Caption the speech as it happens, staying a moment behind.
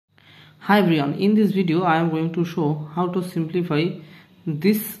Hi everyone, in this video I am going to show how to simplify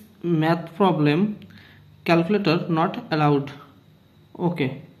this math problem, calculator not allowed.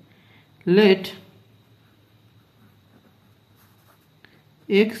 Okay, let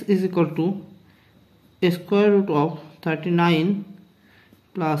x is equal to square root of 39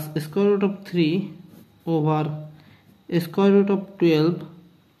 plus square root of 3 over square root of 12.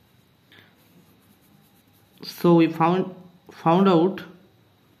 So we found out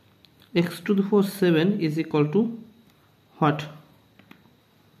x to the power 7 is equal to what?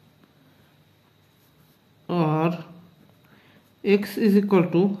 Or x is equal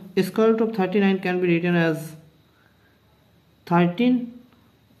to square root of 39 can be written as 13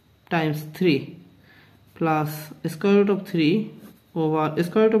 times 3 plus square root of 3 over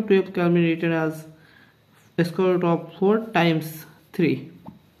square root of 12 can be written as square root of 4 times 3,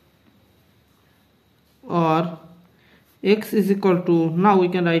 or x is equal to, now we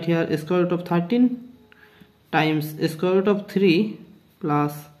can write here square root of 13 times square root of 3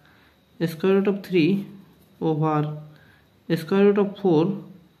 plus square root of 3 over square root of 4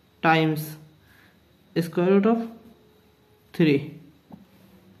 times square root of 3,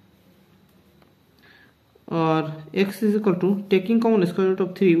 or x is equal to, taking common square root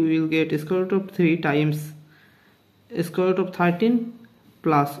of 3, we will get square root of 3 times square root of 13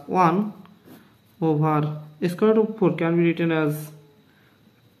 plus 1 over square root of 4 can be written as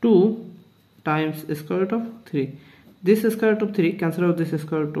 2 times square root of 3. This square root of 3 cancel out this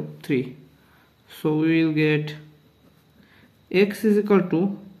square root of 3. So we will get x is equal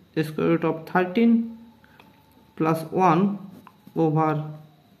to square root of 13 plus 1 over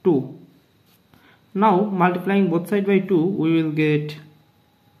 2. Now multiplying both sides by 2, we will get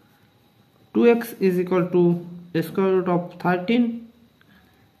 2x is equal to square root of 13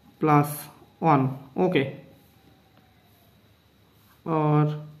 plus 1. Okay,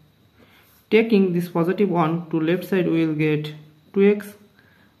 or taking this positive 1 to left side, we will get 2x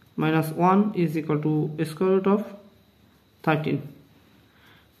minus 1 is equal to square root of 13.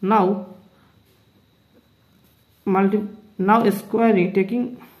 Now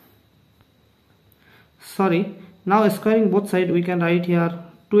squaring both sides, we can write here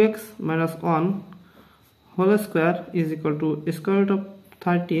 2x minus 1 whole square is equal to square root of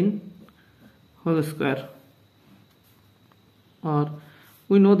 13 whole square, or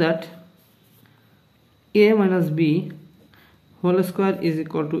we know that a minus b whole square is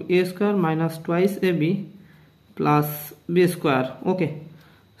equal to a square minus twice ab plus b square. Okay,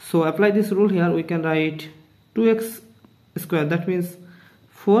 so apply this rule here, we can write 2x square, that means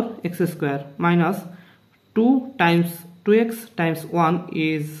 4x square, minus 2 times 2x times 1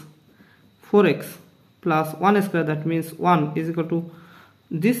 is 4x plus 1 square, that means 1 is equal to,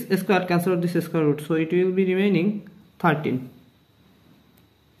 this square cancel out this square root, so it will be remaining 13.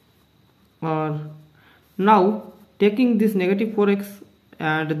 Or now taking this negative 4x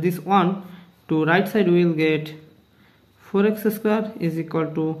and this 1 to right side, we will get 4x square is equal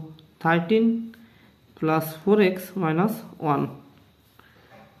to 13 plus 4x minus 1,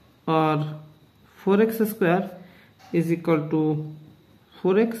 or 4x square is equal to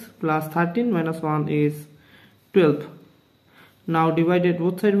 4x plus 13 minus 1 is 12. Now divided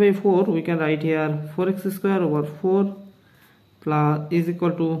both sides by 4, we can write here 4x square over 4 plus is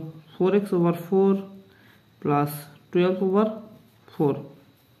equal to 4x over 4 plus 12 over 4.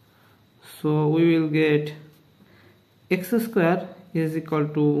 So we will get x square is equal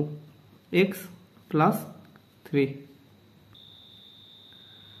to x plus 3.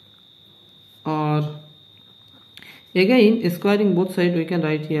 Or again squaring both sides, we can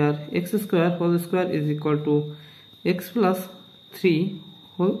write here x square whole square is equal to x plus 3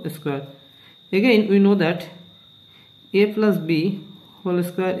 whole square. Again we know that a plus b whole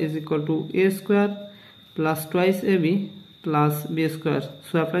square is equal to a square plus twice ab plus b square.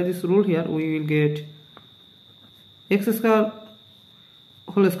 So apply this rule here, we will get x square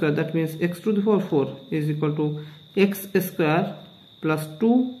whole square, that means x to the power 4 is equal to x square plus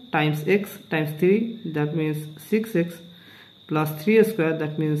 2 times x times 3, that means 6x plus 3 square,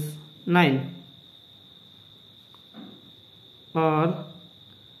 that means 9. Or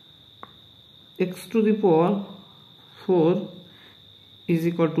x to the power 4 is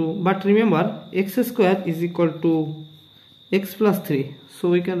equal to, but remember x square is equal to x plus 3, so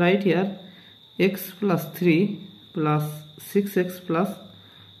we can write here x plus 3 plus 6x plus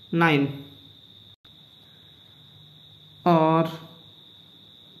 9, or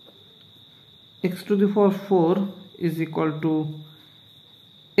x to the power 4 is equal to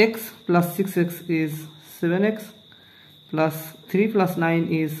x plus 6x is 7x plus 3 plus 9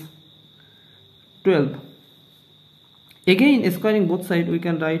 is 12. Again, squaring both sides, we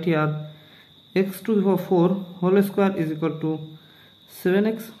can write here x to the power 4 whole square is equal to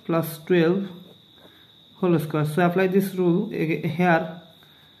 7x plus 12 whole square. So apply this rule here.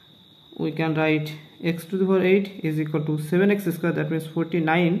 We can write x to the power 8 is equal to 7x square, that means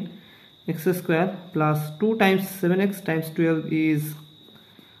 49x square, plus 2 times 7x times 12 is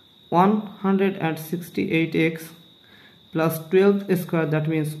 168x, plus 12 square, that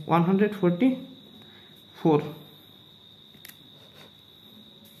means 144.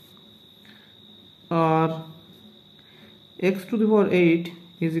 Or x to the power 8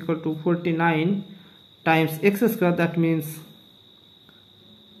 is equal to 49 times x square, that means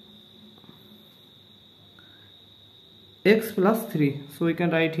x plus 3. So we can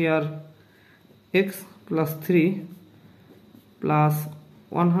write here x plus 3 plus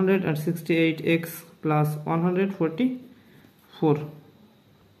 168x plus 144.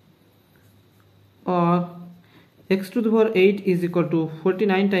 Or x to the power 8 is equal to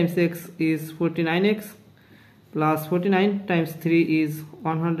 49 times x is 49x, plus 49 times 3 is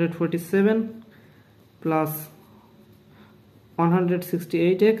 147, plus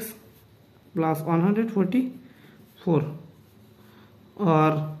 168x plus 144.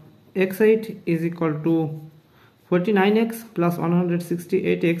 Or x8 is equal to 49x plus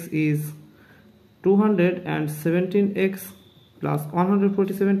 168x is 217x, plus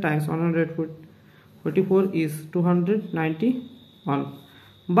 147 times 144 is 291.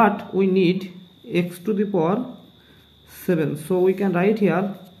 But we need x to the power 7, so we can write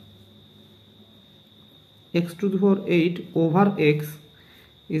here x to the power 8 over x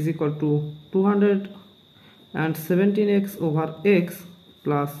is equal to 217x over x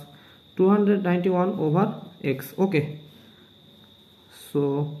plus 291 over x. Okay,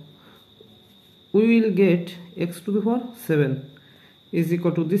 so we will get x to the power 7 is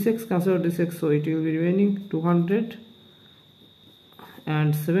equal to this x, cancel this x, so it will be remaining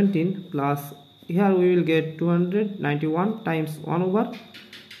 217, plus here we will get 291 times 1 over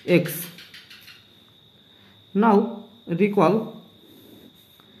x. Now recall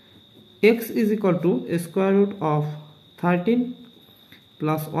x is equal to a square root of 13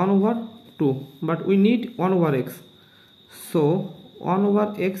 plus 1 over 2, but we need 1 over x, so 1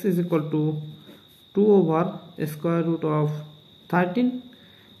 over x is equal to 2 over a square root of 13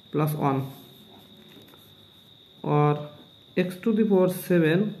 plus 1. Or x to the power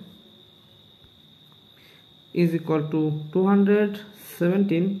 7 is equal to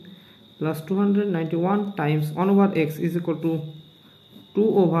 217 plus 291 times 1 over x is equal to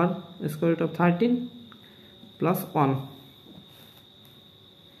 2 over a square root of 13 plus 1.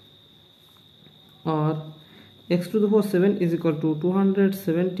 Or x to the power 7 is equal to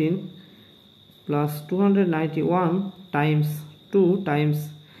 217 plus 291 times 2 times,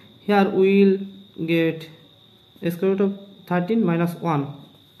 here we will get a square root of 13 minus 1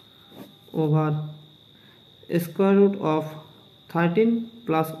 over a square root of 13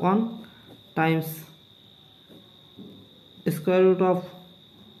 plus 1 times square root of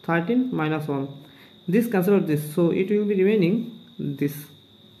 13 minus 1. This cancel out this, so it will be remaining this.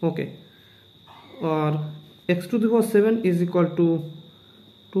 Okay. Or x to the power 7 is equal to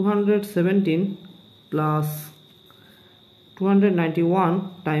 217 plus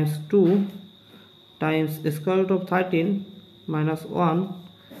 291 times 2 times square root of 13 minus 1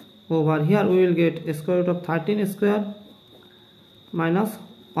 over, here we will get square root of 13 square minus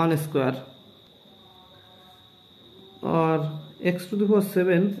 1 square. Or x to the power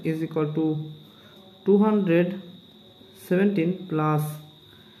 7 is equal to 217 plus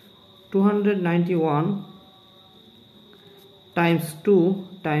 291 times 2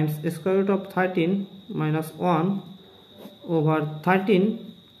 times square root of 13 minus 1 over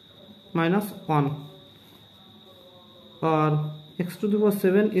 13 minus 1. Or x to the power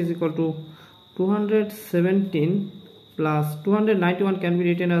 7 is equal to 217 plus 291 can be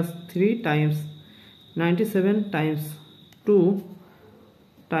written as 3 times 97 times 2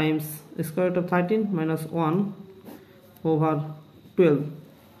 times square root of 13 minus 1 over 12.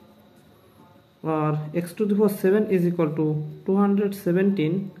 Or x to the power 7 is equal to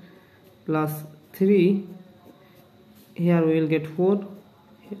 217 plus 3, here we will get 4,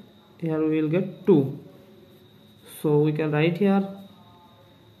 here we will get 2, so we can write here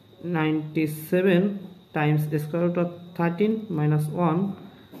 97 times square root of 13 minus 1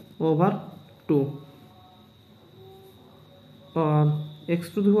 over 2. Or x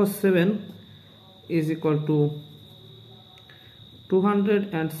to the power 7 is equal to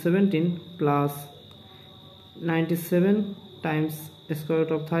 217 plus 97 times square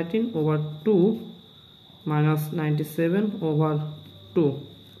root of 13 over 2 minus 97 over 2.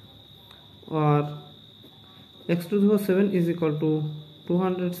 Or x to the power 7 is equal to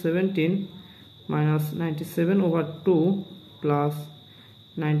 217 minus 97 over 2 plus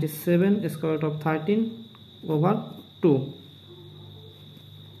 97 square root of 13 over 2.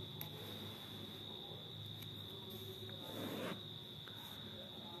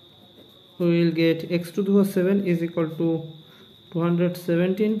 We will get x to the power 7 is equal to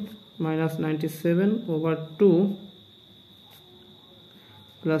 217 minus 97 over 2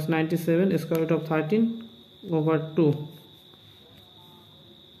 plus 97 square root of 13 over 2,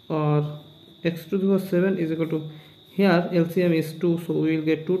 or x to the power 7 is equal to, here LCM is 2, so we will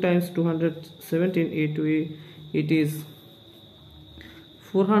get 2 times 217, it is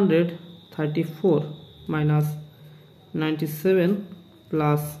 434 minus 97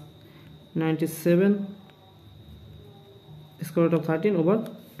 plus 97 square root of 13 over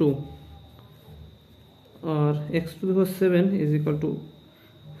 2, or x to the power 7 is equal to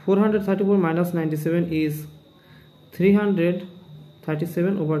 434 minus 97 is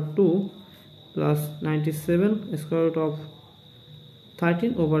 337 over 2 plus 97 square root of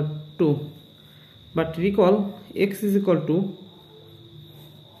 13 over 2. But recall, x is equal to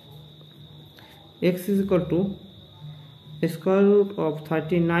square root of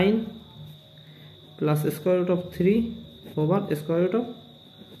 39 plus square root of 3 over square root of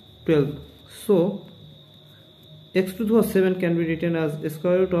 12. So x to the power 7 can be written as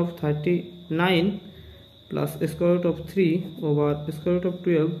square root of 39 plus square root of 3 over square root of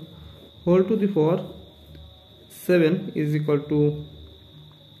 12 whole to the power 7 is equal to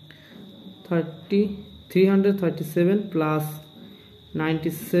 337 plus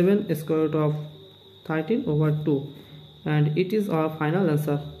 97 square root of 13 over 2, and it is our final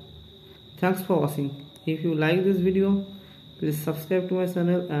answer. Thanks for watching. If you like this video, please subscribe to my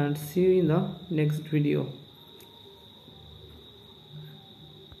channel and see you in the next video.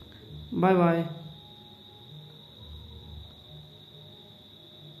 Bye bye.